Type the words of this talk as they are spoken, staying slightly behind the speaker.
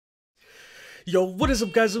Yo, what is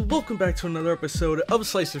up guys, and welcome back to another episode of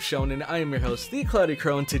Slice of Shonen. I am your host, the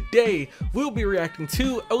CloudyCrow, and today we'll be reacting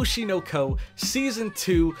to Oshi no Ko Season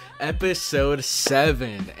 2, Episode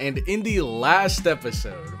 7. And in the last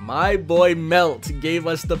episode, my boy Melt gave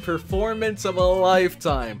us the performance of a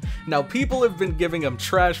lifetime. Now, people have been giving him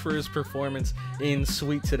trash for his performance in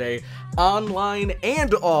Sweet Today, online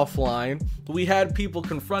and offline. We had people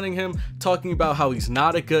confronting him, talking about how he's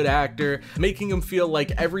not a good actor, making him feel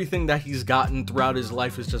like everything that he's gotten throughout his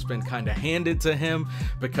life has just been kind of handed to him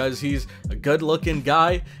because he's a good-looking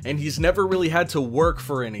guy and he's never really had to work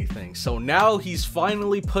for anything. So now he's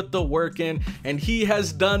finally put the work in and he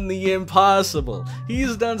has done the impossible.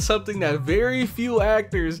 He's done something that very few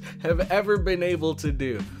actors have ever been able to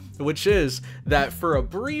do, which is that for a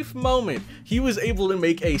brief moment, he was able to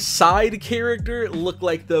make a side character look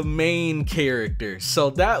like the main character. So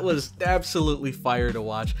that was absolutely fire to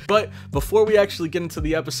watch. But before we actually get into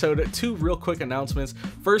the episode, two real quick announcements.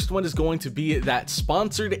 First one is going to be that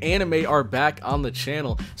sponsored anime are back on the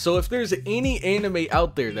channel. So if there's any anime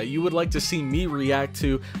out there that you would like to see me react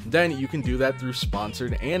to, then you can do that through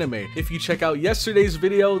sponsored anime. If you check out yesterday's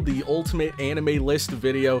video, the ultimate anime list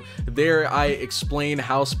video, there I explain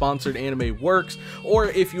how sponsored anime works, or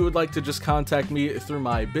if you would like to just contact me through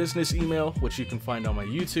my business email, which you can find on my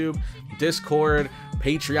YouTube, Discord,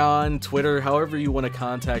 Patreon, Twitter, however you want to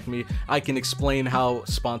contact me, I can explain how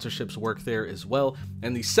sponsorships work there as well.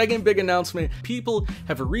 And the second big announcement, people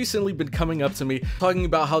have recently been coming up to me talking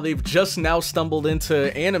about how they've just now stumbled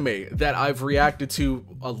into anime that I've reacted to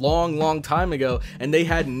a long time ago, and they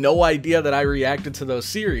had no idea that I reacted to those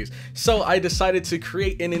series. So I decided to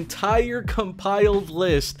create an entire compiled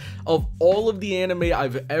list of all of the anime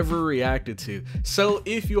I've ever reacted to. So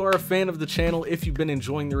if you are a fan of the channel, if you've been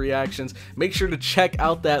enjoying the reactions, make sure to check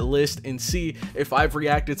out that list and see if I've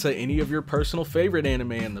reacted to any of your personal favorite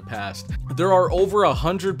anime in the past. There are over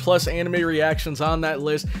 100+ anime reactions on that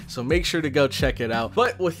list, so make sure to go check it out.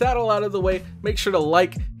 But with that all out of the way, make sure to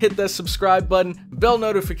like, hit that subscribe button, bell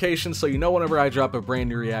notification so you know whenever I drop a brand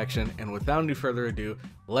new reaction. And without any further ado,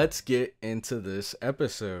 let's get into this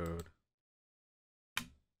episode.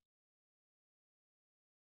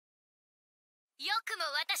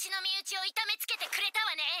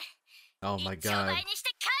 Oh my god.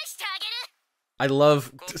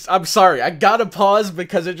 I'm sorry, I gotta pause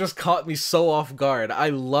because it just caught me so off guard. I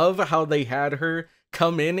love how they had her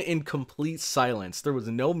come in complete silence. There was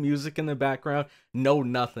no music in the background, no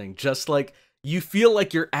nothing. Just like, you feel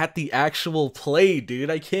like you're at the actual play,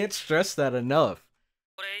 dude. I can't stress that enough.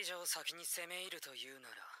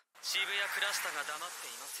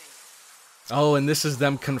 Oh, and this is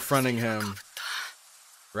them confronting him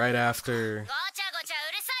right after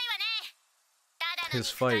his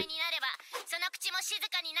fight.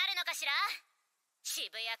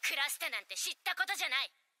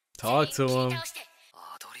 Talk to him.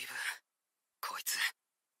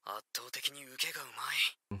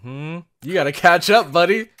 You gotta catch up,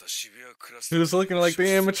 buddy. Who's looking like the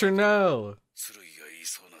amateur now?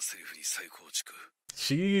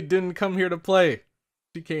 She didn't come here to play.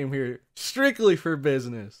 She came here strictly for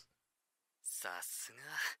business.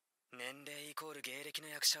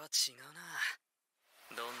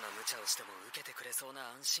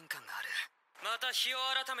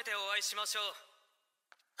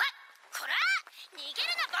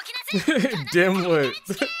 Dimwit.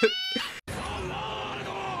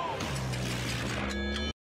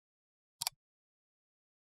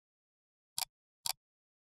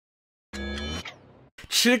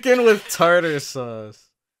 Chicken with tartar sauce.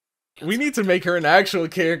 We need to make her an actual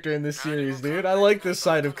character in this series, dude. I like this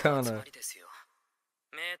side of KANA.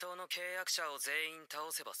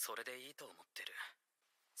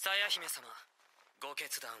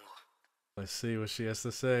 Let's see what she has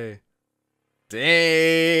to say. Dang!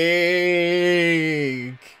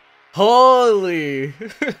 Holy!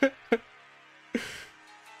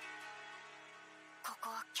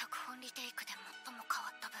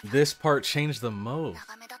 This part changed the most.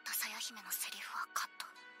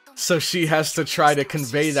 So she has to try to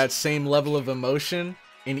convey that same level of emotion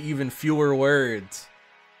in even fewer words.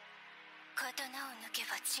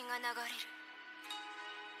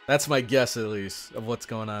 That's my guess, at least, of what's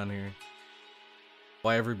going on here.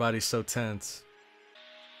 Why everybody's so tense.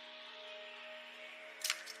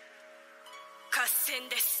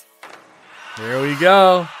 There we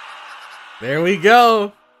go. There we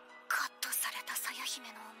go.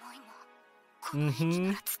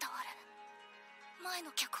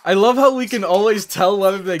 I love how we can always tell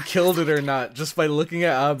whether they killed it or not just by looking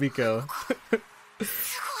at Abiko.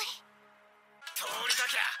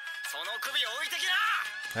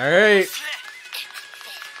 Alright.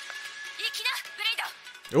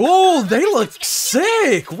 Oh, they look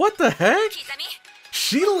sick! What the heck?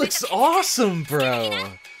 She looks awesome,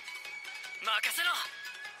 bro.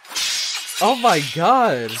 Oh my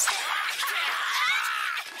god.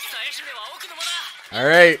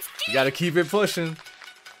 Alright, you gotta keep it pushing.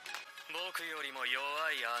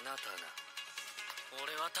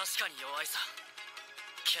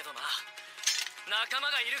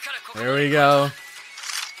 There we go.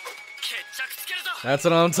 That's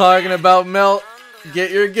what I'm talking about, Melt.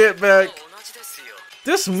 Get your get back.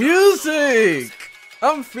 This music!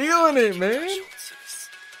 I'm feeling it, man.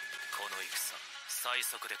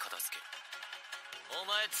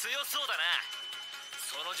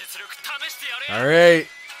 Alright,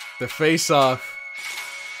 the face off.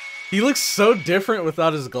 He looks so different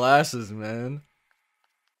without his glasses, man.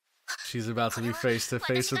 She's about to be face to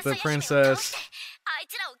face with the princess.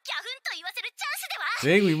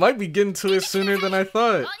 Dang, we might be getting to it sooner than I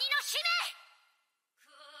thought.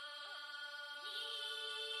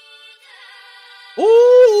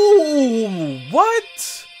 Ooh,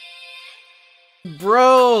 what?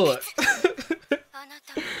 Bro.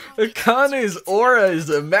 AKANE'S aura is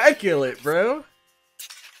immaculate, bro.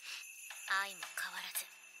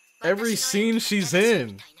 Every scene she's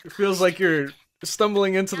in, it feels like you're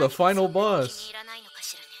stumbling into the final boss.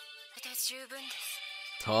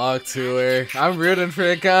 Talk to her. I'm rooting for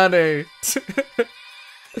AKANE.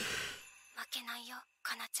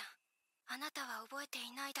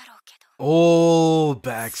 Oh,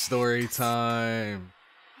 backstory time.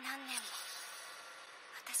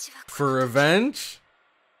 For revenge?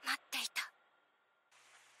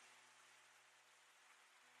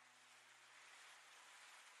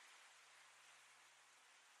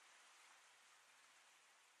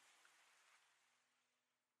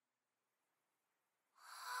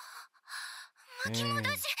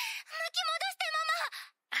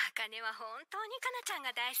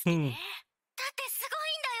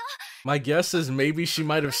 My guess is maybe she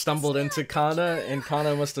might have stumbled into KANA, and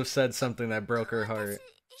KANA must have said something that broke her heart.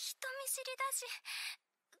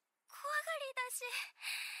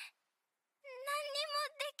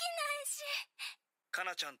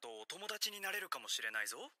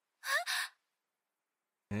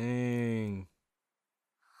 Dang.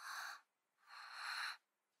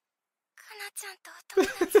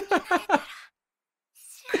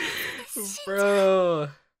 Bro.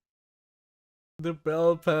 The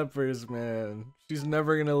bell peppers, man. She's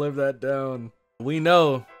never gonna live that down. We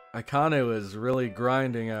know AKANE was really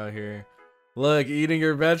grinding out here. Look, eating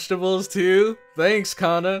her vegetables too? Thanks,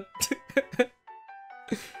 KANA.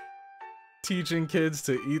 Teaching kids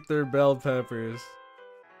to eat their bell peppers.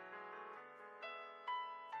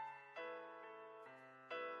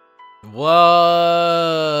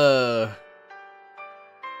 Whoa!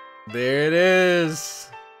 There it is.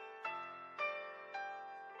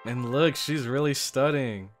 And look, she's really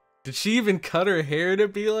stunning. Did she even cut her hair to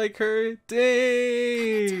be like her?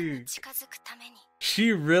 Dang!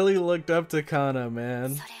 She really looked up to KANA,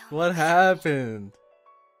 man. What happened?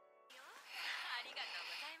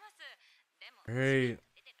 Great.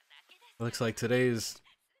 Looks like today's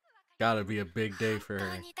gotta be a big day for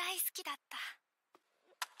her.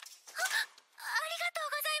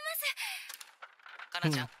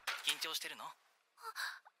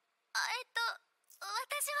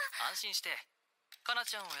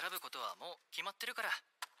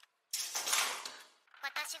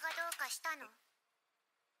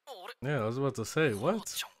 Yeah, I was about to say,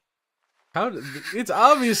 what? How did, it's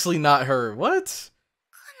obviously not her. What?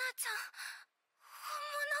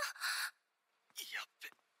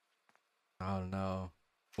 Oh no.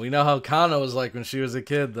 We know how KANA was like when she was a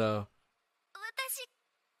kid, though.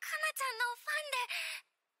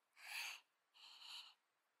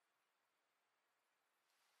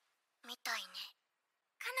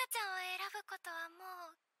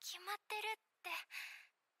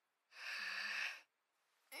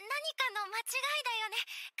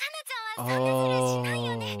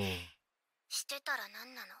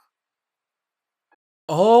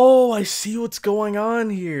 Oh, I see what's going on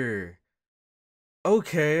here.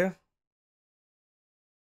 Okay.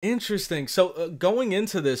 Interesting. So going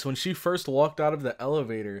into this, when she first walked out of the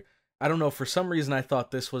elevator, I don't know, for some reason I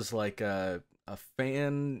thought this was like a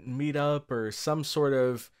fan meetup or some sort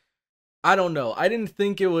of, I don't know. I didn't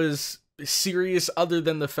think it was serious other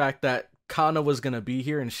than the fact that KANA was going to be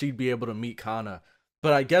here and she'd be able to meet KANA.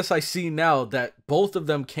 But I guess I see now that both of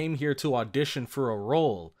them came here to audition for a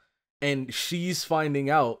role, and she's finding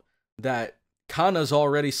out that KANA's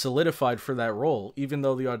already solidified for that role, even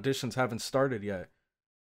though the auditions haven't started yet.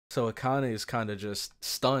 So AKANE is kind of just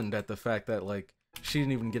stunned at the fact that, like, she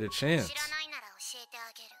didn't even get a chance.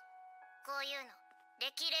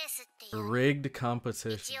 Rigged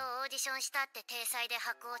competition. 一応オーディションしたって体裁で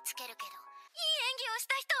箔をつけるけど、いい演技をし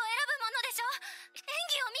た人を選ぶものでしょ。演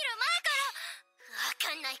技を見る前から。わ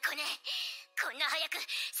かんない子ね。こんな早く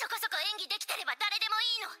そこそこ演技できてれば誰でもい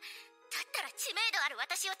いの。だったら知名度ある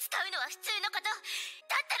私を使うのは普通のこと。だっ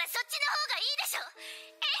たらそっちの方がいいでしょ。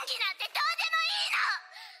演技なんてどうでも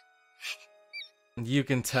いいの。 You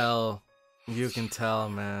can tell. You can tell,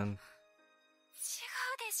 man. 違う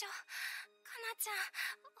でしょ。かなちゃん、本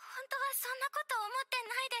当はそんなこと思って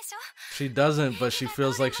ないでしょ。 She doesn't, but she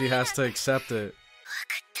feels like she has to accept it. 分か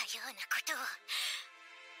ったようなことを。何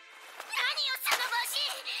よその帽子。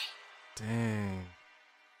 Dang.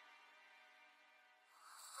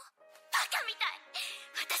 バカみたい。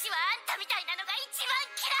私はあんたみたいなのが一番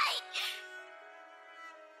嫌い。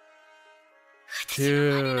私の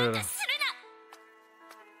真似なんかするな。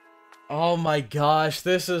 Oh my gosh,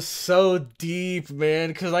 this is so deep, man,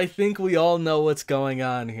 because I think we all know what's going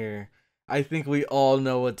on here. I think we all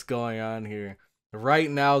know what's going on here.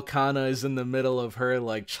 Right now, Kana is in the middle of her,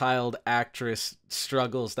 like, child actress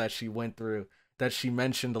struggles that she went through, that she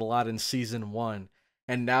mentioned a lot in season 1.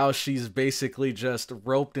 And now she's basically just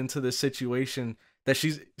roped into the situation that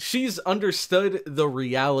she's understood the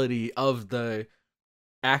reality of the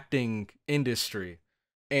acting industry.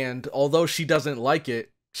 And although she doesn't like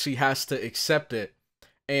it, she has to accept it.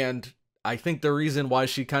 And I think the reason why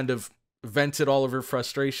she kind of vented all of her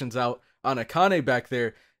frustrations out on Akane back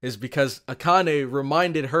there is because Akane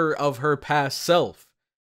reminded her of her past self.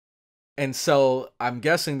 And so I'm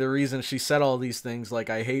guessing the reason she said all these things, like,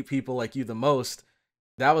 I hate people like you the most,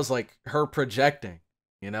 that was like her projecting,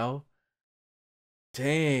 you know?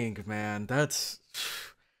 Dang, man,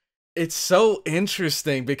 it's so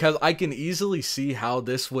interesting because I can easily see how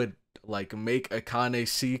this would, like, make Akane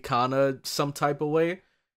see Kana some type of way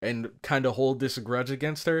and kind of hold this grudge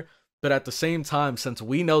against her. But at the same time, since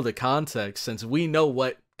we know the context, since we know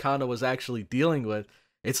what Kana was actually dealing with,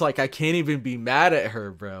 it's like I can't even be mad at her,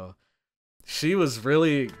 bro. She was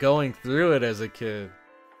really going through it as a kid.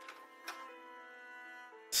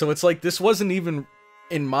 So it's like this wasn't even,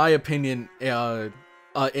 in my opinion, an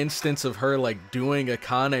instance of her, like, doing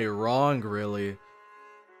Akane wrong, really.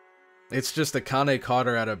 It's just Akane caught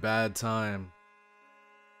her at a bad time.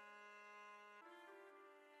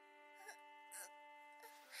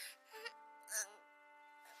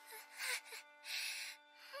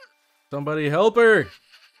 Somebody help her!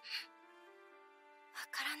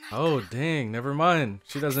 Oh, dang, never mind.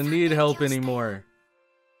 She doesn't need help anymore.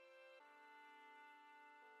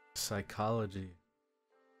 Psychology.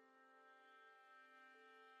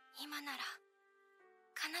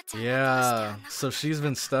 Yeah, so she's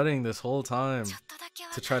been studying this whole time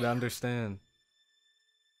to try to understand.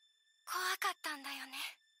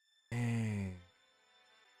 Dang.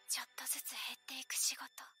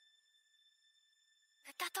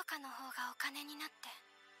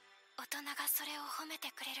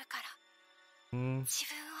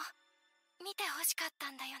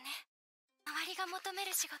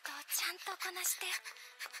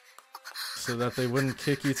 So that they wouldn't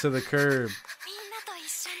kick you to the curb.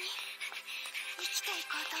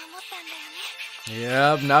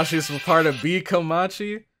 Yep, now she's a part of B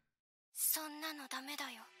Komachi.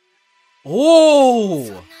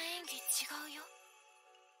 Oh!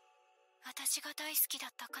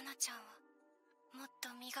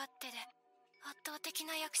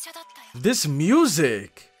 This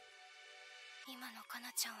music!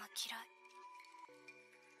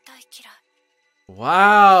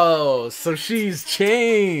 Wow, so she's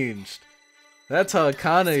changed. That's how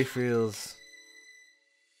Akane feels.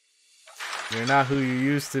 You're not who you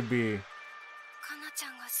used to be.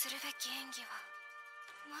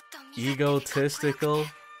 Egotistical,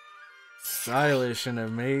 stylish, and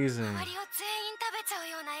amazing.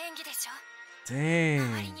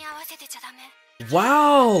 Dang.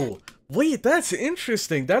 Wow! Wait, that's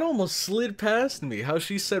interesting. That almost slid past me. How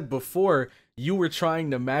she said before you were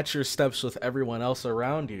trying to match your steps with everyone else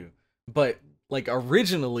around you. But, like,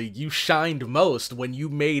 originally you shined most when you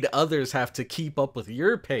made others have to keep up with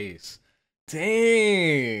your pace.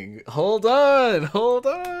 Dang! Hold on! Hold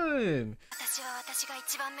on!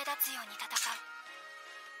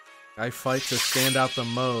 I fight to stand out the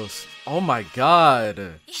most. Oh my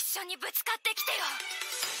god!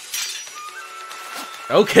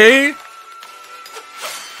 Okay!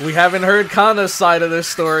 We haven't heard Kana's side of this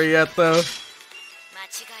story yet, though.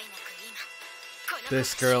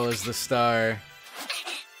 This girl is the star.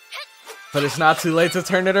 But it's not too late to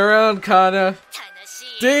turn it around, Kana.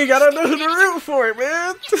 Dang, I don't know who to root for,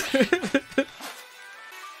 man.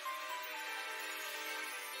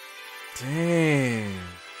 Dang.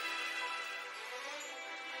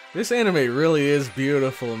 This anime really is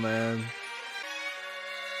beautiful, man.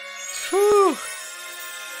 Whew.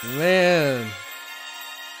 Man.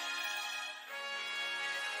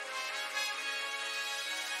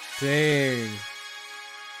 Dang.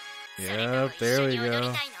 Yep, there we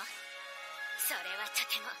go.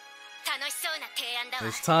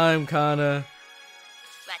 It's time, Kana.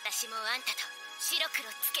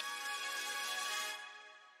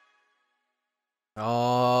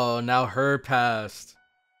 Oh, now her past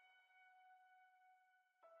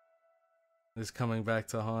is coming back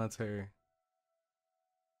to haunt her.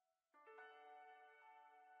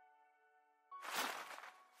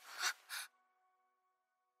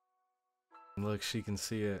 Look, she can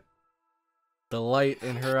see it. The light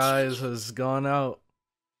in her eyes has gone out.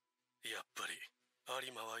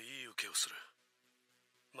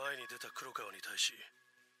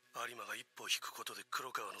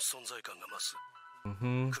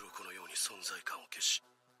 Mm-hmm.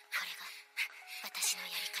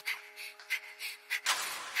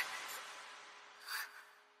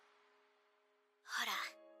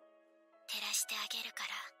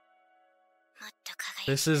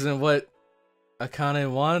 This isn't what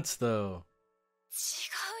Akane wants, though.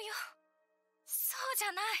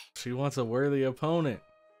 She wants a worthy opponent.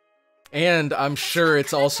 And I'm sure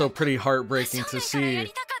it's also pretty heartbreaking to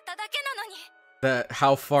see that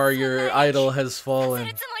how far your idol has fallen.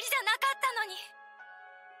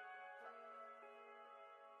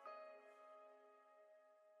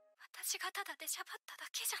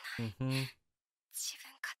 Mm-hmm.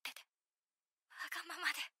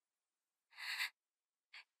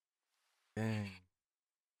 Dang.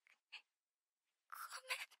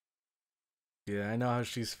 Yeah, I know how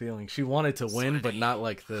she's feeling. She wanted to win, but not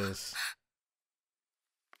like this.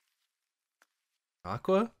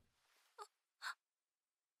 Aqua?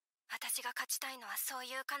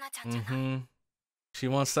 Mm-hmm. She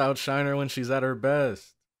wants to outshine her when she's at her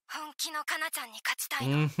best.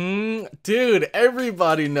 Mm-hmm. Dude,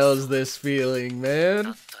 everybody knows this feeling,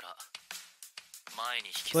 man.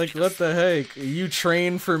 Like, what the heck? You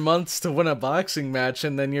train for months to win a boxing match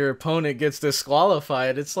and then your opponent gets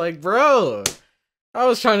disqualified. It's like, bro, I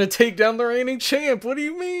was trying to take down the reigning champ. What do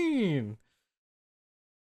you mean?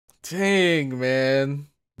 Dang, man.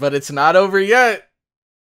 But it's not over yet.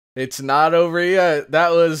 It's not over yet.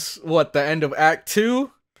 That was, what, the end of Act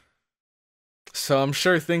 2? So I'm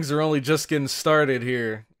sure things are only just getting started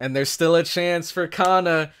here. And there's still a chance for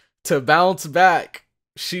Kana to bounce back.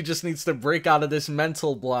 She just needs to break out of this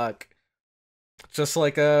mental block. Just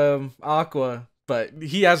like Aqua. But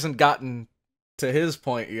he hasn't gotten to his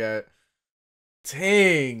point yet.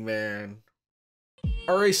 Dang, man.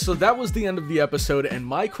 Alright, so that was the end of the episode, and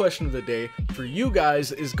my question of the day for you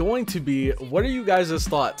guys is going to be, what are you guys'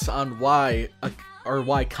 thoughts on why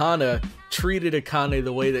Kana treated Akane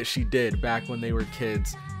the way that she did back when they were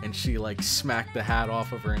kids, and she like smacked the hat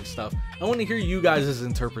off of her and stuff? I want to hear you guys'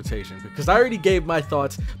 interpretation, because I already gave my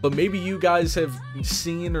thoughts, but maybe you guys have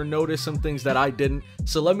seen or noticed some things that I didn't,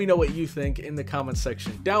 so let me know what you think in the comment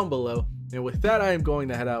section down below. And with that, I am going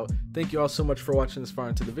to head out. Thank you all so much for watching this far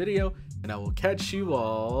into the video, and I will catch you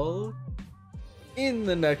all in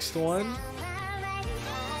the next one.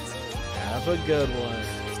 Have a good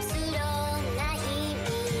one.